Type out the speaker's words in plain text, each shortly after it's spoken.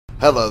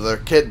Hello there,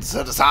 kids.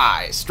 It is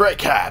I, Stray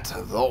Cat,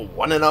 the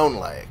one and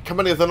only,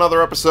 coming with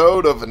another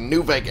episode of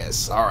New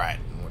Vegas. Alright,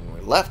 when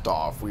we left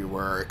off, we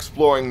were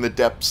exploring the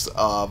depths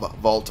of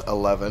Vault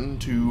 11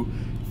 to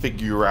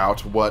figure out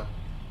what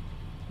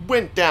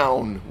went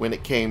down when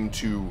it came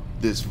to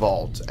this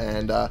vault.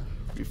 And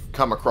we've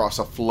come across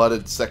a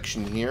flooded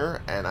section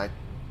here, and I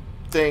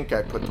think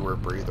I put the rear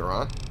breather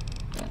on.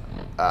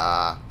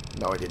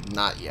 No, I did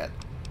not yet.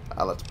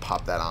 Let's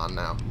pop that on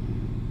now.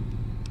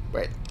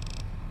 Wait.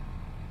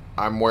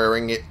 I'm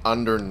wearing it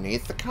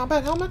underneath the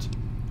combat helmet?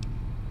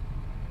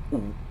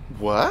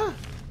 What?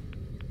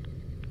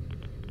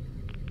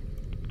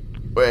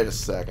 Wait a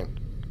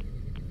second.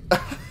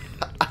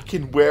 I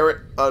can wear it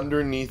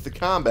underneath the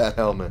combat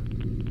helmet.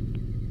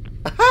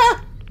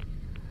 I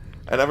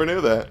never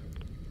knew that.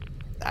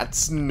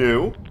 That's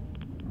new.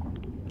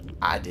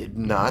 I did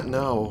not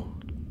know.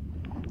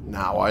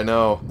 Now I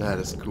know. That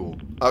is cool.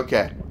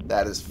 Okay,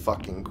 that is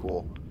fucking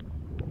cool.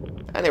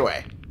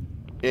 Anyway,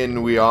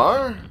 in we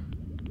are.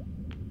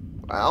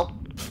 Well,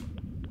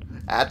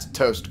 that's a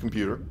toast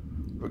computer.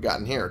 We've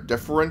gotten here.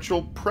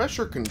 Differential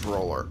pressure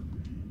controller.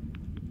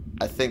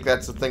 I think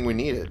that's the thing we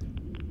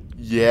needed.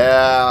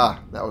 Yeah,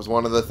 that was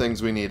one of the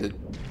things we needed.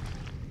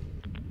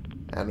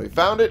 And we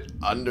found it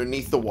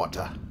underneath the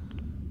water.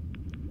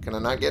 Can I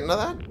not get into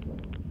that?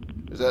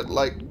 Is that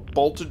like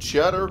bolted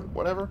shut or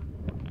whatever?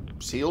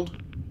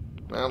 Sealed?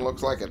 Well, it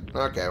looks like it.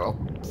 Okay, well,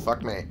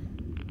 fuck me.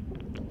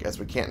 Guess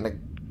we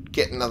can't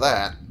get into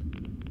that.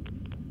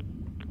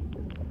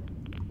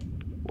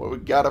 What we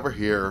got over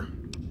here?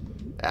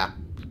 Ah,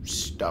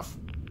 stuff.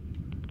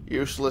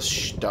 Useless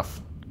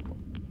stuff.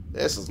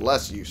 This is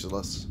less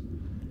useless.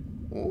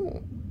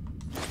 Ooh.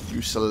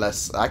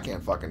 Useless. I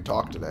can't fucking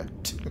talk today.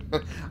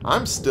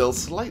 I'm still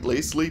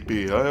slightly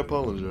sleepy. I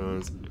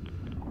apologize.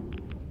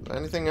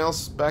 Anything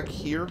else back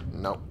here?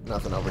 Nope,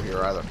 nothing over here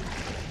either.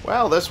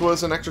 Well, this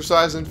was an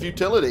exercise in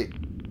futility.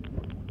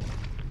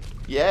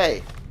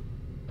 Yay.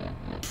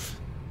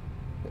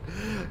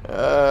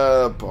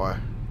 Oh, boy.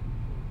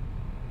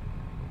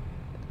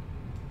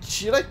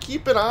 Should I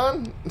keep it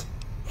on?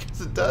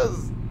 Because it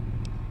does.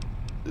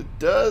 It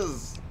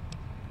does.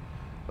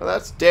 Well,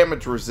 that's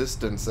damage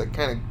resistance. That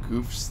kind of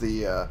goofs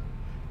the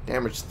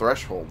damage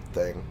threshold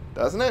thing,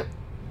 doesn't it?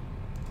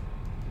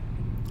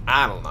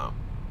 I don't know.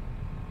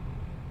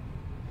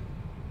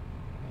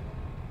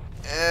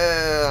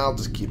 I'll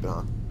just keep it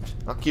on.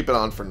 I'll keep it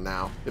on for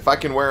now. If I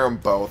can wear them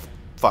both,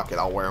 fuck it,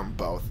 I'll wear them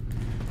both.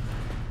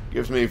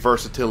 Gives me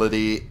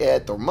versatility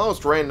at the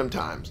most random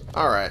times.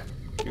 Alright,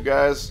 you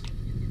guys.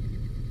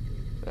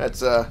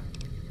 Let's, have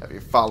you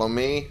follow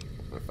me.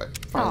 If I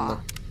find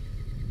them.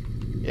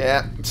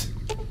 Yeah.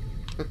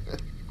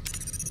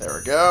 There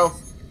we go.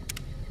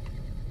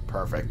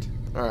 Perfect.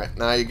 Alright,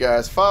 now you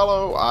guys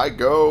follow. I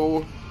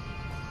go.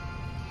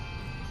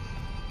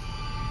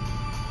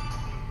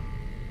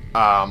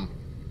 That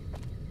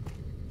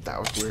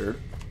was weird.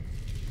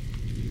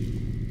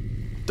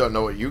 Don't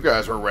know what you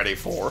guys were ready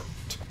for.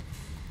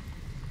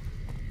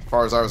 As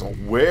far as I was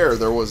aware,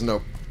 there was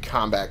no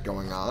combat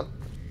going on.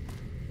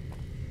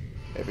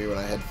 Maybe when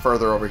I head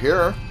further over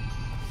here.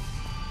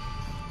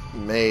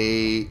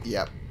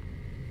 Yep.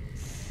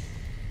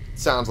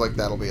 Sounds like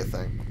that'll be a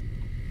thing.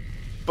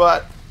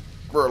 But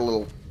we're a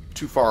little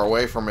too far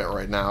away from it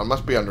right now. It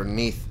must be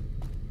underneath.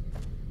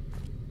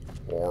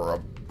 Or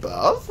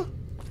above?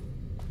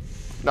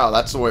 No,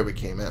 that's the way we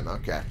came in.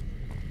 Okay.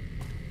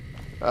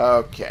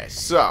 Okay,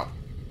 so.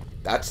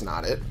 That's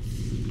not it.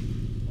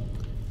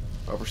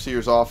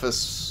 Overseer's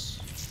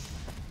office.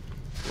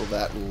 Will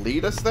that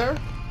lead us there?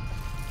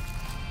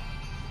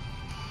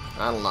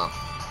 I don't know.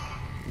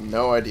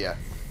 No idea.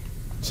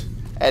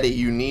 Eddie,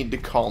 you need to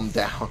calm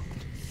down.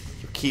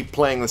 You keep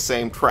playing the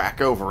same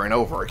track over and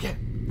over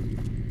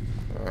again.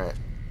 Alright.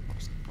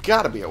 There's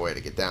gotta be a way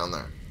to get down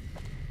there.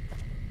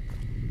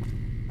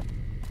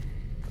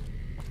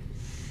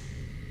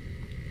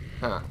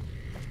 Huh.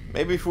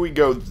 Maybe if we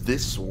go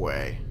this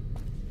way,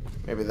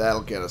 maybe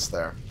that'll get us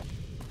there.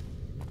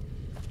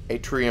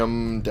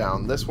 Atrium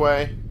down this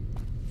way.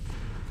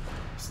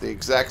 It's the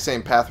exact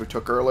same path we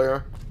took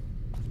earlier.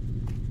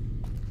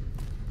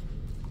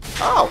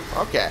 Oh,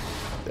 okay.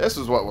 This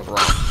is what was wrong.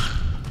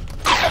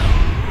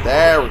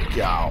 There we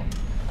go.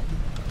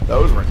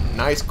 Those were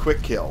nice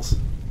quick kills.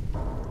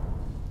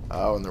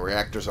 Oh, and the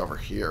reactor's over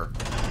here.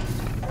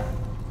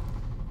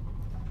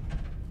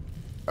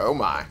 Oh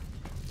my.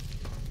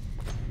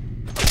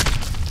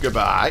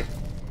 Goodbye.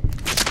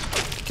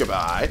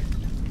 Goodbye.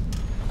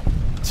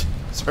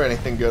 Is there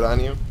anything good on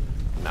you?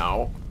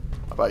 No.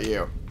 How about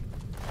you?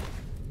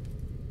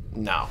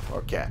 No.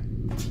 Okay.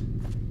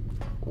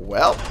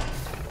 Well,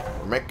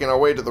 we're making our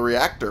way to the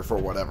reactor for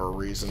whatever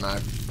reason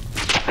I've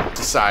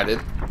decided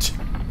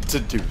to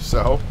do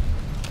so.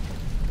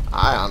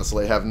 I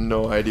honestly have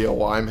no idea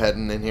why I'm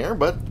heading in here,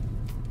 but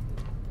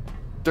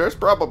there's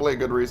probably a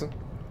good reason.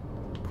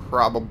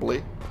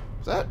 Probably.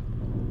 Is that?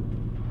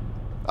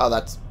 Oh,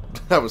 that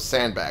was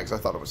sandbags. I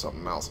thought it was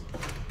something else.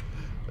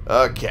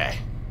 Okay.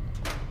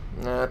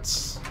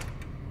 That's...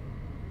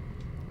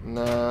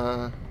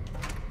 Nah.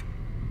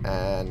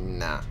 And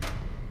nah.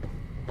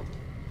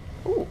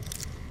 Ooh.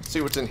 Let's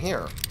see what's in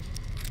here.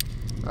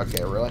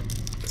 Okay, really?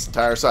 This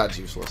entire side's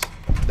useless.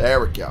 There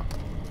we go.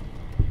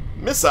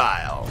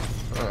 Missile!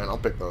 Alright, I'll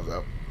pick those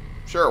up.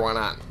 Sure, why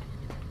not?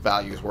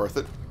 Value's worth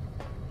it.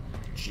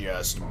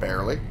 Just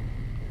barely.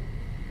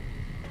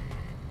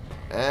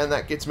 And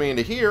that gets me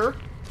into here.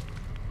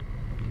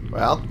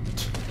 Well,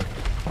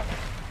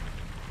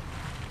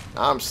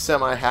 I'm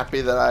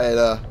semi-happy that I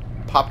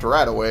had popped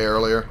right away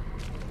earlier.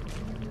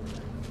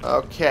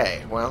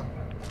 Okay, well,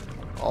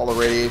 all the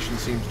radiation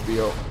seems to be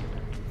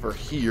over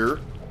here.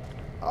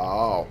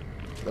 Oh,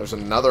 there's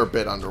another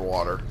bit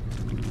underwater.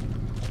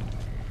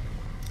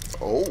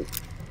 Oh,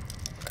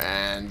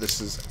 and this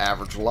is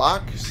average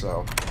lock,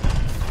 so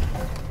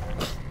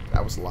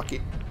that was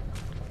lucky.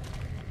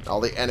 All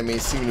the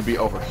enemies seem to be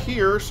over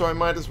here, so I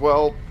might as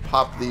well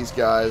pop these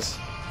guys.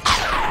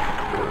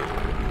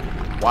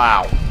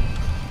 Wow.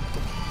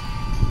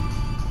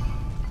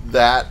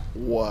 That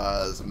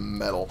was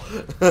metal.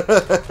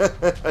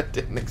 I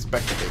didn't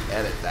expect to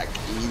get it that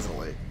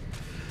easily.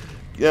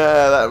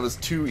 Yeah, that was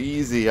too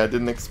easy. I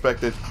didn't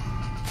expect it.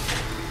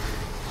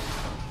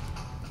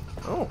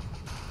 Oh,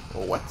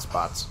 well, wet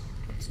spots.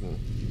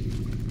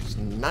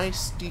 Some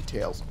nice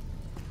details.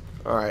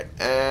 Alright,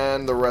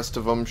 and the rest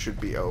of them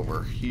should be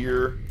over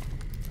here.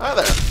 Hi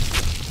there.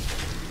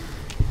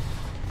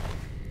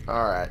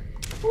 Alright.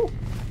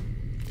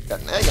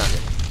 Got an egg on you.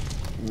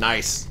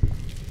 Nice.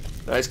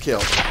 Nice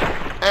kill.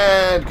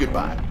 And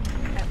goodbye.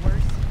 At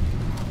worst.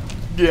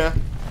 Yeah.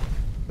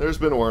 There's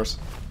been worse.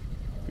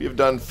 We have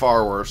done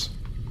far worse.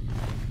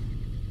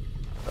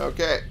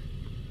 Okay.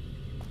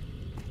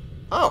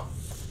 Oh.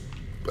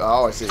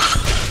 Oh, I see.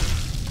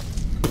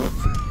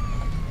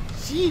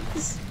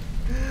 Jeez.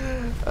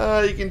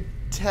 You can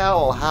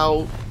tell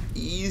how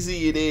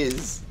easy it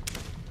is.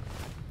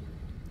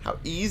 How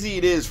easy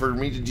it is for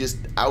me to just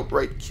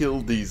outright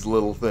kill these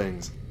little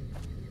things.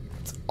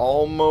 It's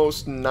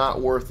almost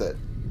not worth it.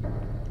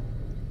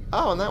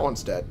 Oh, and that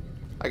one's dead.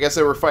 I guess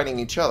they were fighting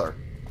each other.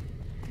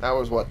 That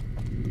was what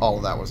all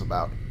of that was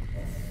about.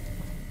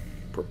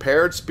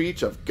 Prepared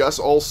speech of Gus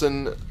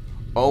Olson,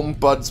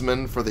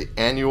 Ombudsman for the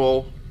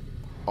annual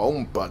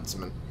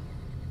Ombudsman.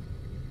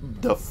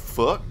 The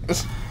fuck?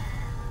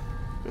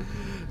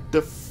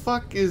 The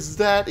fuck is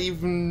that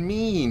even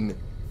mean?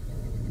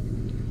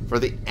 For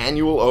the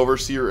annual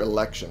overseer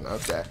election.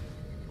 Okay.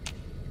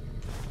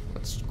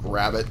 Let's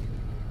grab it.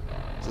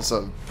 Is this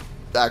a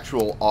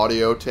actual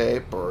audio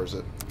tape, or is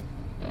it...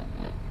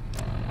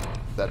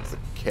 If that's the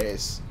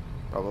case,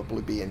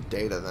 probably be in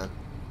data then.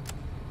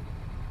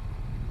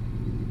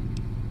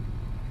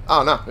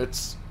 Oh no,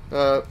 it's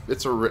a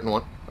written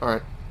one.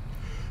 Alright.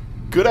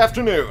 Good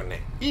afternoon.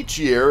 Each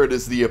year it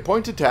is the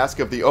appointed task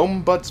of the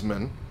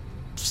Ombudsman,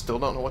 still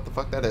don't know what the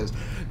fuck that is,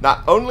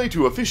 not only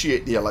to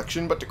officiate the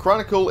election, but to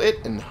chronicle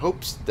it in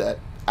hopes that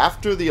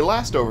after the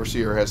last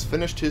overseer has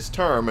finished his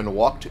term and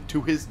walked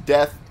to his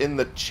death in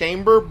the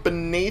chamber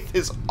beneath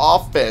his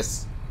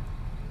office.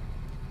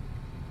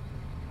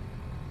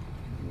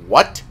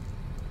 What?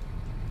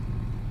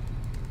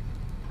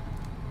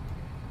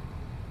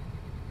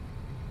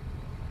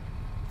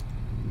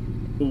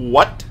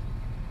 What?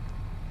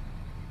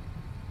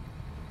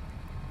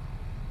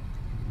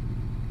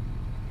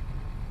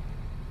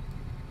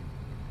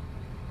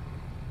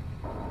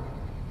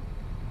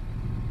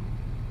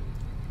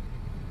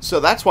 So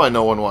that's why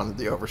no one wanted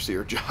the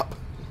overseer job.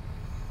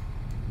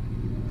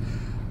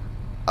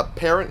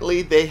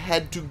 Apparently they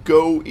had to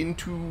go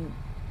into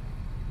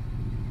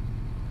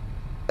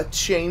a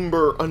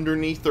chamber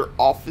underneath their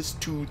office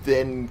to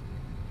then...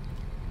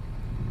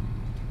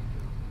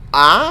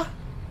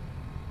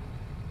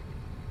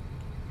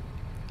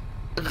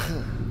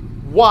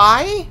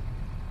 Why?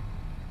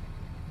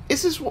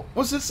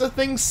 Was this a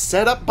thing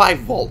set up by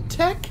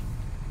Vault-Tec?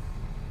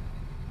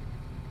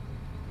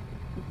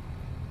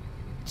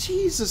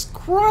 Jesus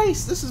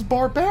Christ, this is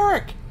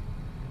barbaric.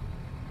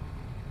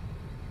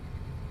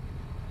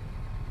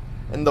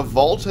 And the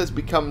vault has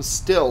become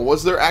still.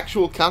 Was there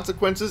actual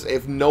consequences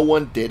if no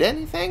one did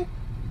anything?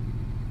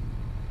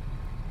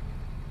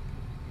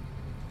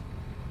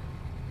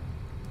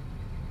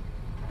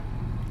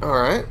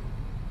 Alright.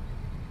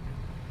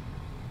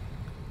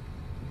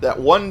 That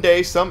one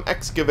day some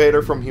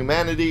excavator from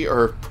humanity,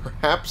 or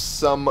perhaps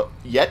some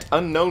yet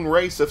unknown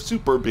race of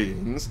super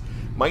beings,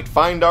 might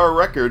find our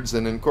records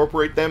and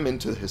incorporate them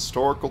into the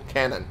historical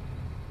canon.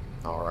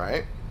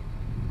 Alright.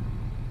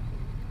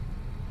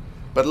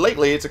 But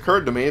lately it's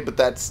occurred to me,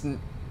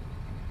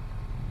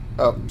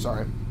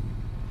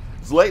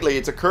 Lately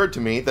it's occurred to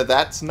me that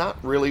that's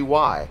not really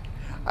why.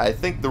 I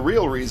think the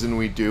real reason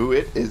we do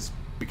it is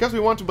because we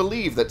want to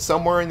believe that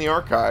somewhere in the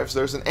archives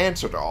there's an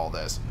answer to all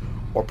this.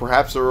 Or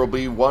perhaps there will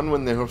be one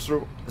when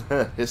the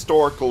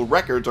historical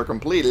records are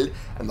completed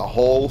and the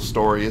whole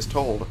story is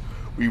told.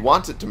 We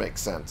want it to make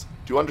sense.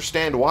 To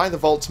understand why the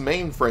Vault's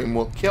mainframe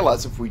will kill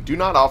us if we do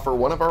not offer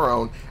one of our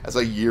own as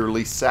a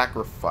yearly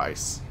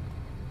sacrifice.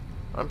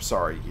 I'm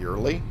sorry,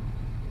 yearly?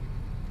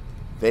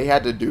 They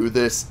had to do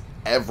this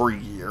every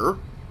year?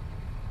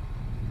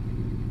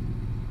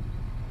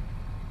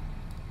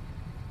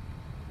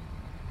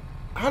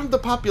 how did the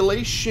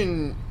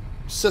population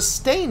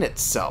sustain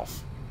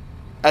itself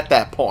at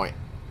that point?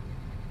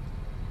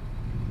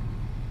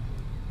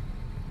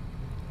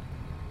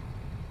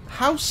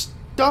 How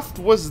stuffed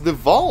was the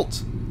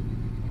vault?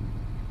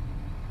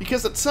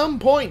 Because at some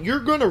point, you're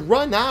going to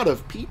run out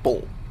of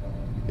people.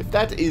 If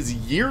that is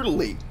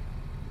yearly.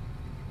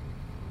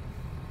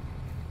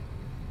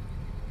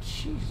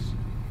 Jeez.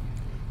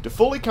 To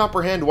fully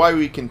comprehend why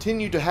we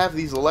continue to have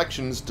these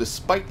elections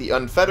despite the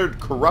unfettered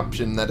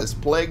corruption that has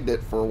plagued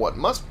it for what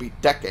must be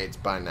decades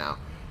by now.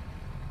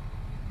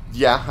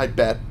 Yeah, I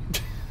bet.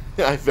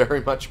 I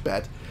very much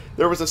bet.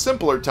 There was a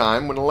simpler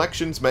time when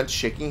elections meant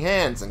shaking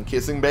hands and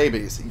kissing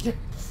babies. Yeah,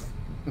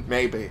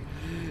 maybe.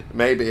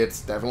 Maybe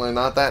it's definitely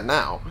not that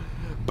now.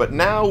 But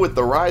now, with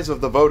the rise of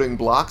the voting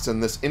blocs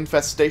and this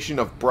infestation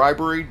of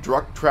bribery,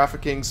 drug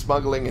trafficking,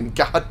 smuggling, and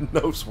God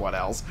knows what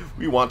else,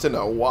 we want to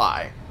know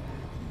why.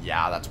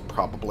 Yeah, that's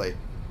probably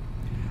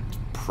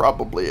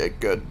a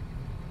good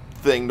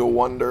thing to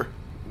wonder.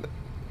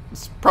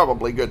 It's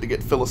probably good to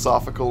get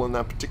philosophical in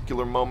that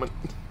particular moment.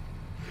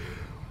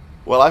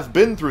 Well, I've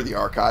been through the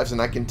archives,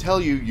 and I can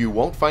tell you, you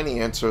won't find the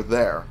answer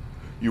there.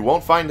 You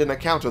won't find an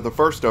account of the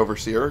first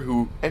overseer,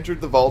 who entered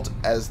the vault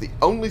as the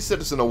only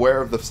citizen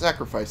aware of the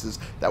sacrifices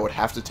that would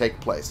have to take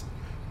place.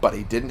 But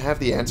he didn't have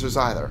the answers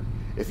either.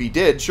 If he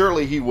did,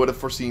 surely he would have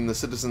foreseen the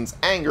citizens'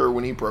 anger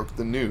when he broke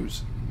the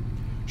news.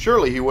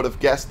 Surely he would have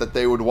guessed that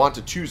they would want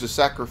to choose a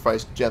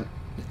sacrifice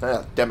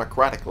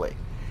democratically,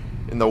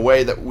 in the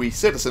way that we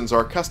citizens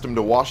are accustomed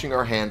to washing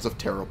our hands of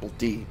terrible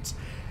deeds,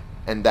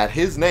 and that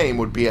his name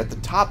would be at the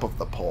top of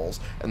the polls,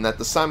 and that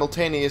the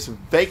simultaneous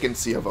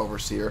vacancy of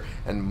Overseer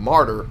and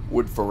Martyr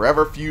would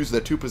forever fuse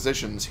the two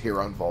positions here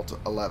on Vault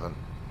 11.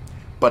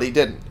 But he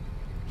didn't.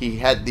 He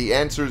had the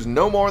answers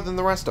no more than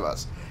the rest of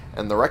us,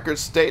 and the records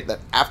state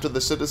that after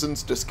the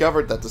citizens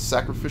discovered that the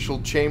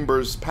sacrificial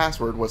chamber's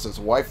password was his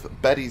wife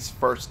Betty's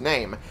first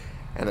name,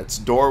 and its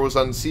door was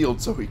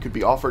unsealed so he could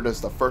be offered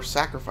as the first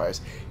sacrifice,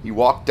 he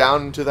walked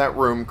down into that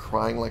room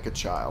crying like a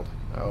child.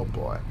 Oh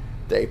boy.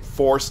 They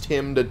forced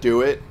him to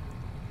do it.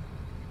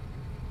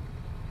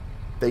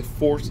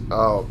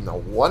 Oh, no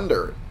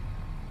wonder.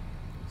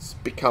 It's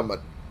become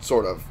a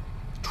sort of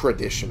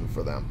tradition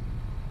for them.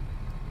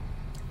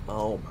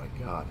 Oh my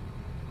god.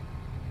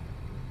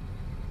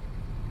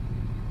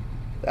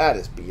 That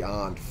is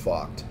beyond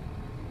fucked.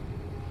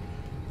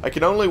 I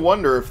can only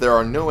wonder if there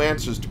are no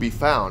answers to be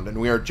found,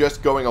 and we are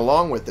just going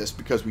along with this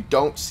because we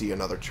don't see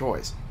another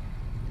choice.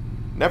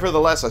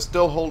 Nevertheless, I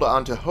still hold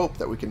on to hope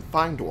that we can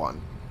find one.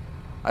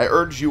 I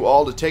urge you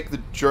all to take the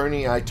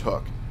journey I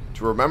took,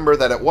 to remember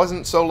that it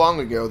wasn't so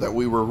long ago that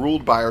we were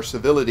ruled by our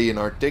civility and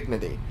our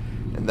dignity,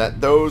 and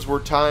that those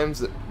were times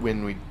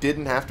when we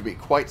didn't have to be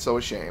quite so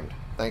ashamed.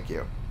 Thank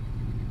you.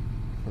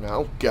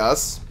 Well,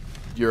 Gus,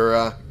 you're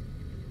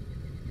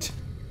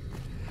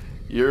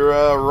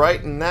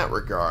right in that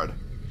regard.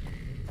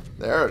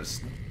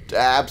 There's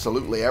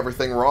absolutely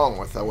everything wrong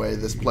with the way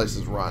this place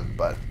is run,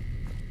 but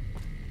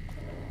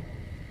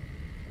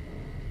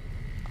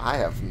I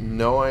have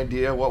no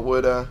idea what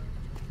would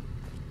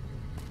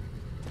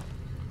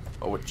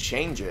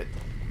change it.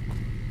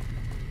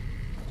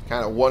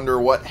 Kind of wonder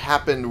what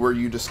happened where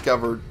you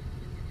discovered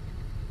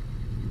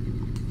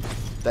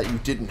that you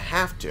didn't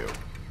have to.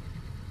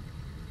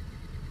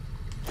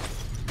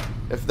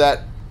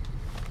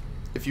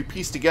 If you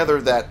piece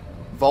together that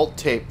vault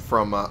tape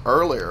from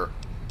earlier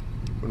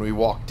when we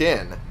walked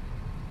in.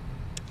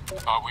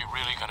 Are we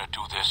really gonna do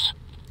this?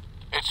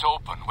 It's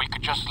open. We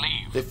could just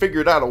leave. They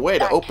figured out a way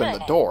to open the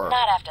door.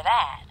 Not after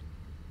that.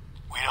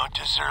 We don't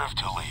deserve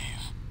to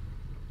leave.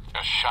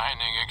 A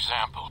shining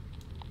example.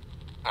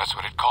 That's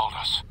what it called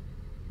us.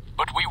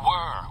 But we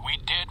were. We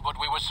did what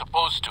we were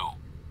supposed to.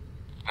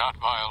 Not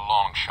by a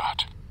long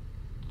shot.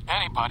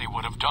 Anybody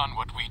would have done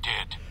what we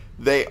did.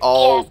 They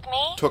all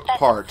took That's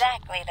part.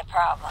 Exactly the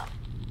problem.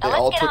 They Now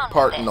all let's get took on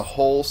part with in the this.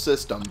 whole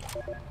system.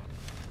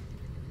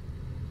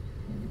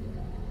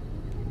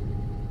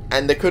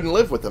 And they couldn't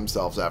live with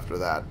themselves after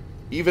that.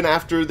 Even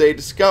after they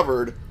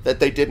discovered that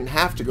they didn't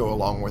have to go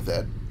along with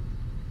it.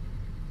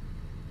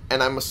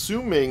 And I'm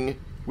assuming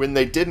when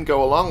they didn't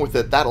go along with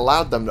it, that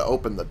allowed them to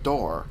open the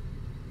door.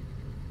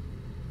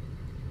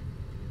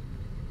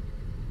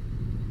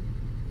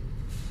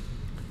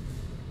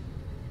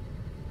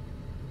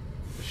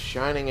 A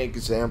shining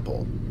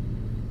example.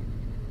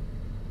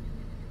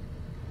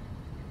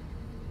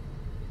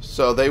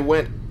 So they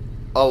went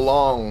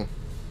along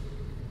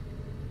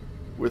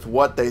with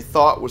what they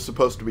thought was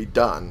supposed to be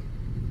done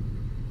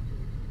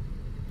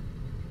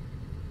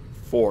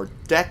for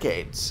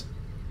decades,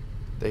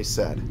 they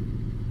said.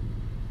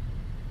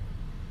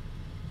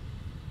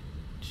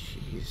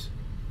 Jeez.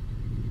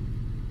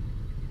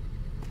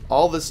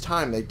 All this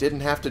time they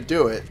didn't have to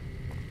do it,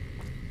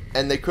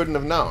 and they couldn't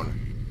have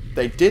known.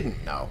 They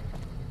didn't know.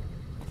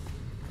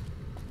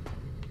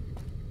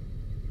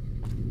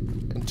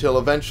 Until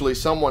eventually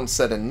someone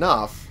said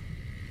enough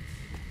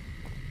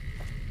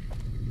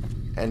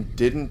and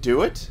didn't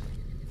do it?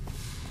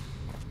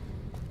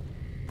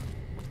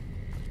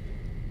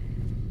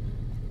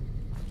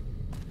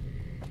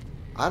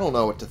 I don't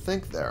know what to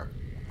think there.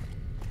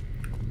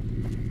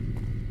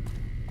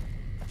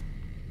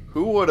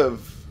 Who would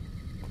have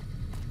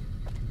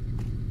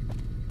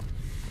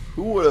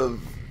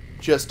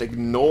just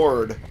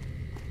ignored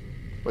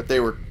what they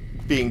were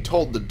being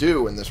told to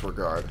do in this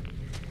regard?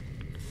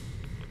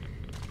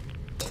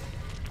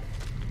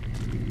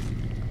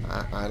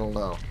 I don't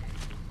know.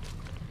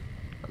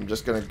 I'm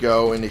just gonna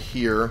go into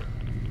here.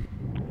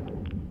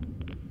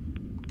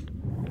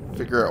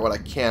 Figure out what I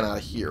can out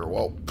of here.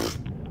 Whoa.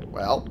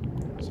 Well,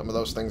 some of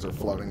those things are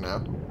floating now.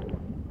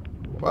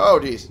 Whoa,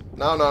 geez.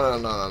 No.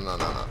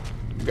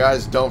 You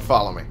guys don't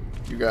follow me.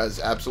 You guys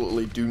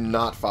absolutely do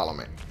not follow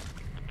me.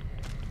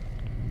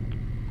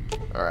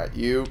 Alright,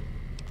 you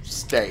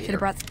stay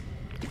here.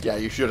 Yeah,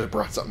 you should have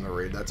brought something to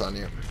read. That's on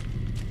you.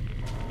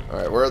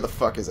 Alright, where the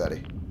fuck is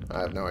Eddie?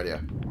 I have no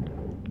idea.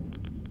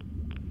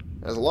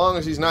 As long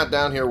as he's not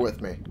down here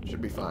with me,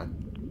 should be fine.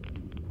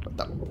 What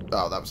the?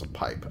 Oh, that was a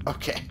pipe.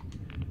 Okay.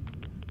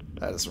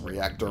 That is a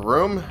reactor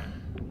room.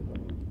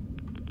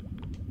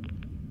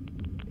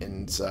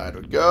 Inside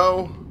we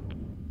go.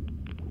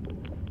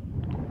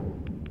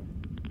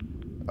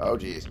 Oh,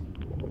 geez.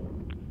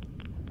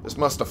 This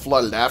must have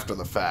flooded after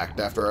the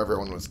fact, after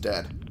everyone was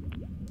dead.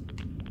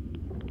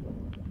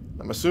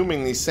 I'm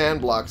assuming these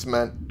sand blocks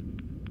meant...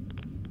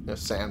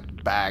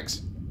 sand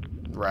bags,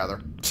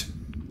 rather.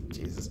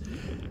 Jesus.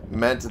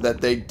 Meant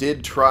that they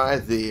did try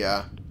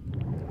the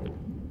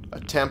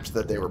attempt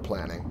that they were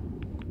planning.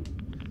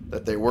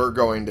 That they were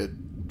going to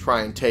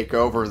try and take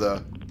over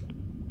the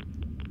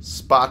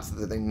spots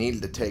that they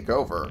needed to take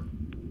over.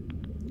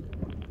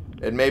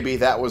 And maybe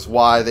that was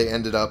why they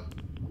ended up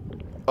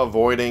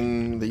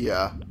avoiding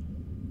the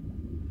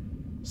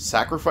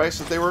sacrifice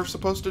that they were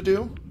supposed to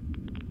do.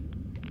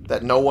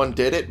 That no one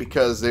did it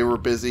because they were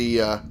busy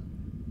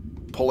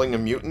pulling a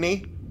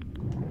mutiny.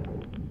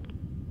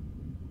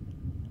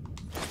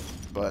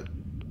 But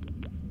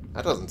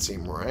that doesn't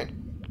seem right.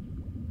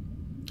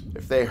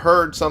 If they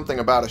heard something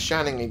about a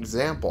shining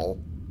example,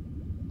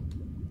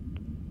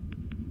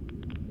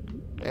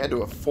 they had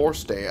to have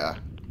forced a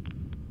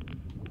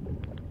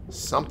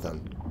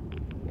something.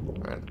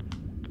 Right.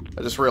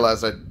 I just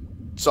realized I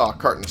saw a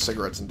carton of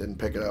cigarettes and didn't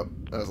pick it up.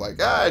 I was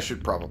like, I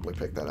should probably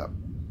pick that up.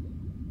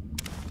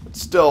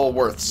 It's still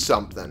worth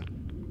something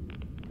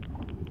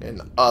in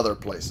other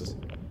places.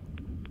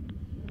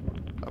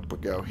 Up we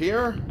go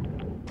here.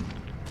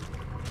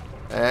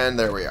 And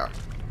there we are.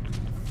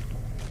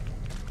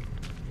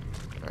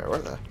 Alright, where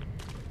the...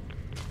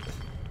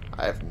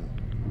 I have...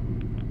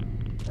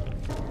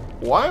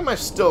 Why am I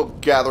still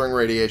gathering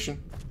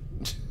radiation?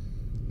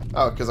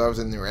 Oh, because I was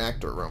in the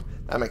reactor room.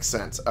 That makes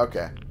sense.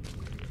 Okay.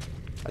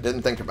 I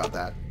didn't think about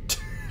that.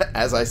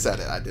 As I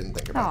said it, I didn't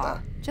think about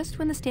that. Just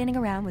when the standing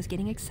around was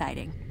getting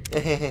exciting.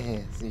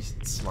 You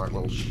smart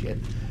little shit.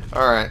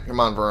 Alright, come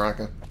on,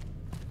 Veronica.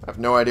 I have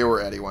no idea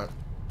where Eddie went.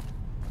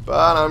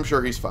 But I'm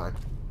sure he's fine.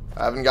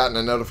 I haven't gotten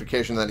a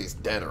notification that he's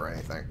dead or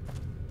anything.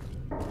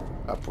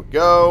 Up we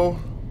go.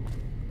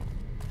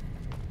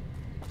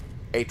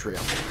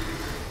 Atrium.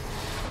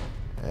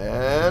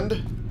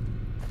 And...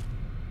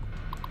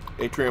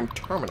 Atrium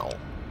Terminal.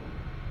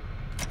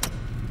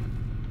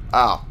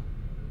 Oh.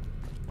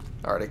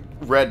 I already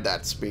read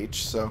that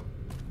speech, so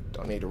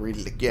don't need to read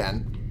it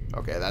again.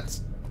 Okay,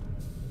 that's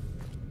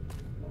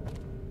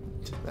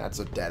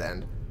a dead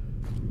end.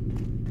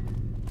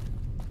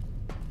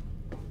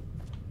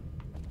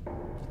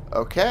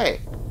 Okay.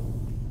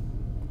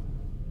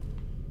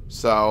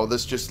 So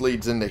this just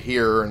leads into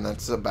here, and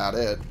that's about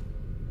it.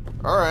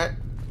 Alright.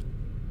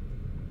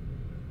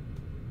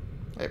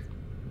 I have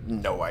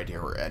no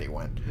idea where Eddie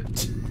went.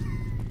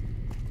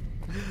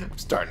 I'm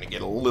starting to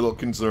get a little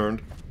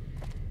concerned.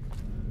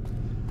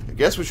 I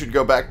guess we should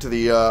go back to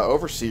the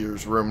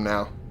Overseer's room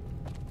now.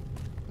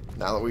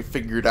 Now that we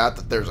figured out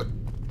that there's a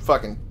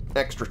fucking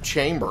extra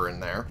chamber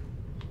in there.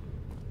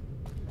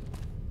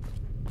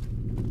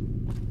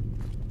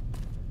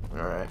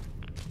 Alright.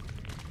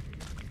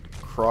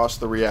 Cross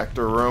the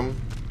reactor room.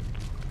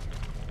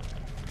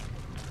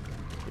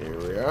 Here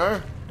we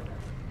are.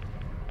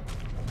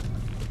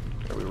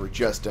 We were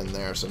just in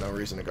there, so no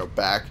reason to go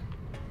back.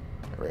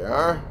 Here we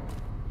are.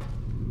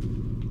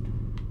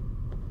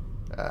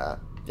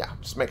 Yeah,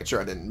 just making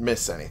sure I didn't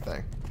miss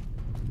anything.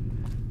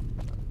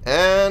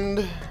 And...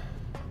 I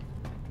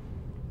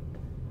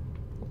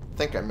don't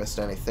think I missed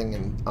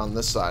anything on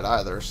this side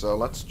either, so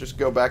let's just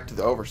go back to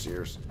the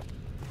Overseer's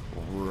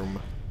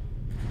room.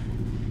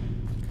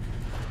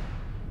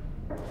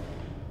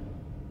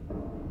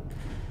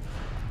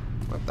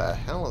 What the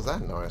hell is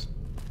that noise?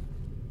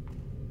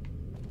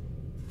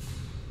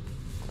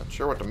 Not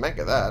sure what to make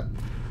of that.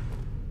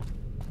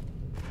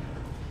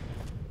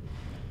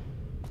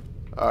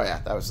 Oh yeah,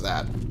 that was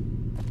that.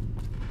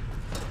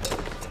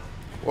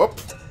 Whoop.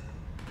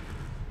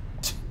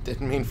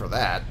 Didn't mean for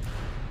that.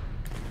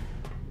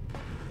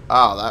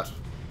 Oh,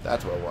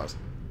 that's what it was.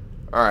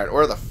 Alright,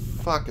 where the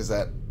fuck is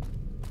that?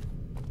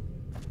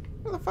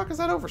 Where the fuck is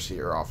that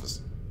Overseer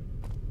office?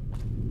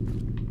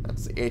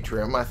 That's the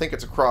atrium. I think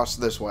it's across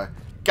this way.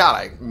 God,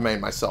 I made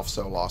myself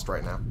so lost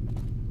right now.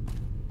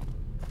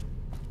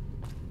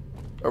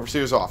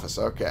 Overseer's office.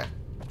 Okay.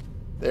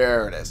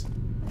 There it is.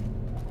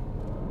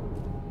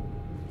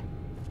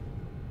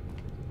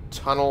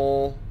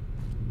 Tunnel.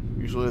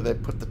 Usually they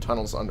put the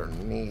tunnels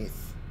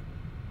underneath.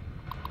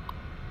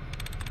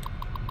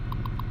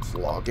 Let's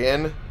log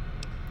in.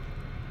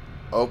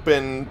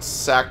 Open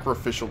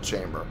sacrificial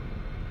chamber.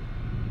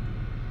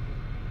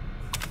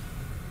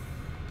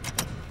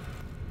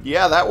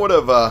 Yeah, that would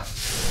have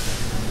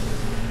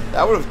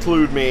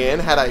clued me in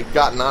had I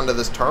gotten onto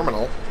this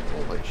terminal.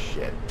 Holy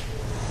shit.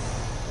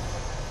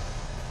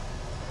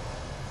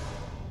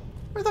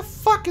 Where the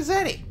fuck is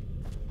Eddie?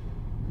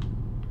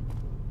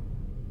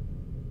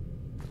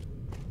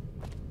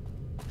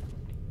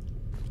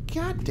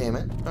 God damn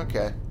it.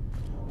 Okay.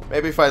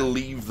 Maybe if I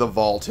leave the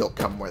vault, he'll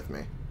come with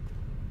me.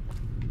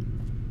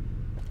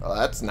 Well,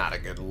 that's not a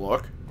good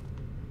look.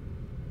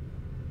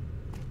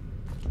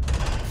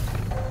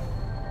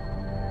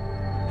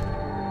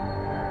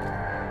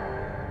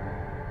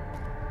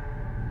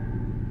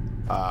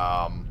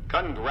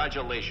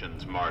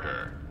 Congratulations,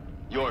 Martyr.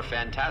 Your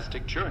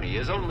fantastic journey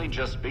is only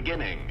just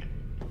beginning.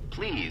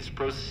 Please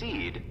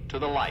proceed to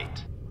the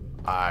light.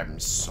 I'm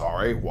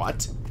sorry,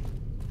 what?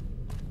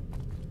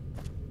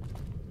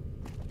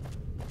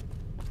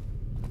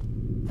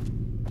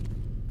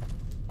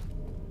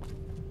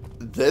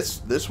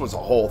 This was a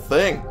whole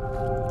thing.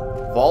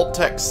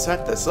 Vault-Tec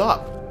set this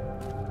up.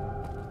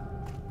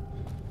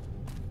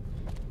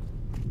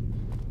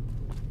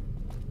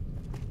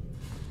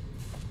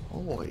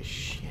 Holy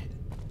shit.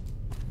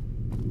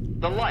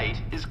 The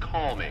light is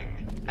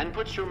calming and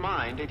puts your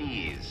mind at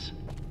ease.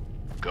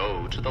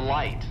 Go to the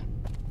light.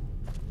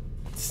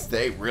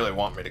 They really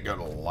want me to go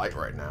to the light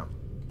right now.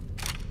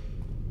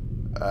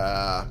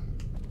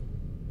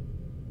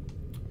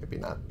 Maybe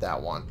not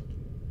that one.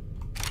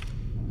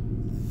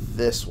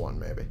 This one,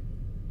 maybe.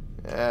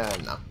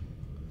 No.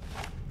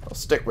 I'll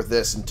stick with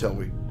this until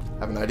we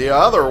have an idea.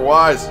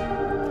 Otherwise...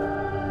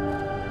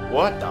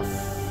 What the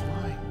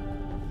fuck?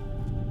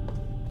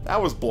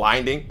 That was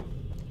blinding.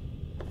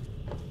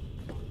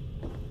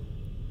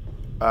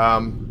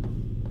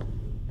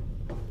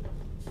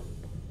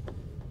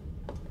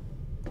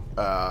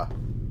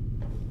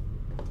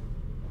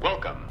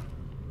 Welcome.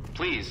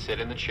 Please sit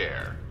in the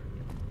chair.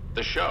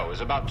 The show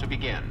is about to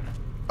begin.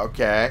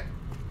 Okay.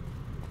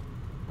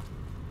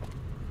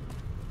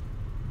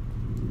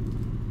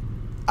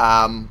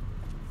 I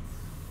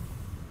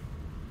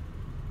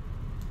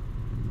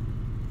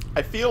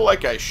feel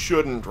like I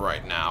shouldn't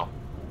right now.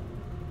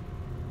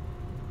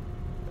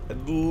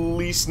 At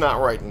least not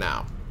right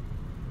now.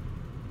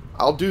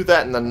 I'll do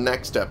that in the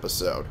next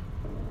episode.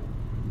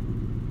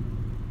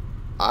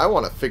 I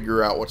want to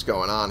figure out what's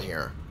going on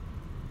here.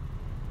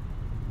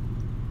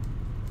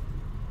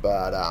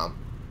 But,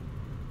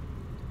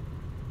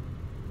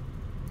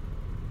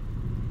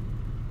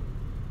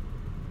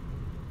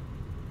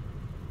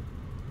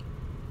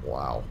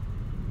 wow.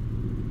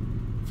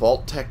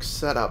 Vault-Tec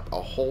set up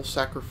a whole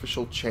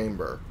sacrificial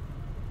chamber.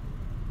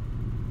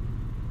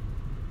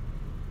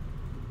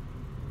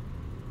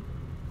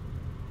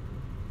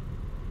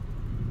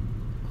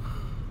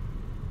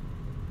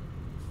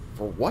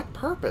 For what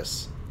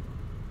purpose?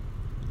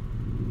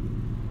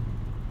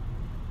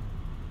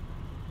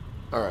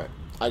 Alright,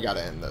 I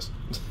gotta end this.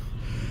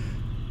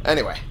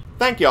 Anyway,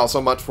 thank you all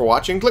so much for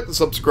watching. Click the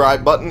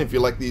subscribe button if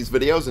you like these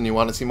videos and you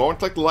want to see more, and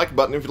click the like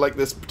button if you like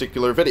this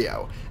particular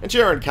video. And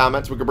share in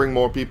comments, we can bring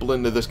more people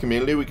into this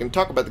community, we can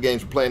talk about the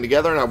games we're playing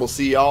together, and I will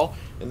see y'all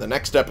in the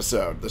next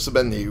episode. This has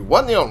been the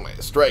one and only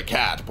Stray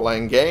Cat,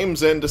 playing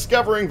games, and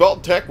discovering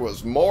Vault-Tec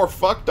was more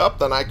fucked up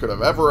than I could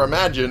have ever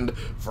imagined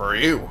for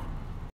you.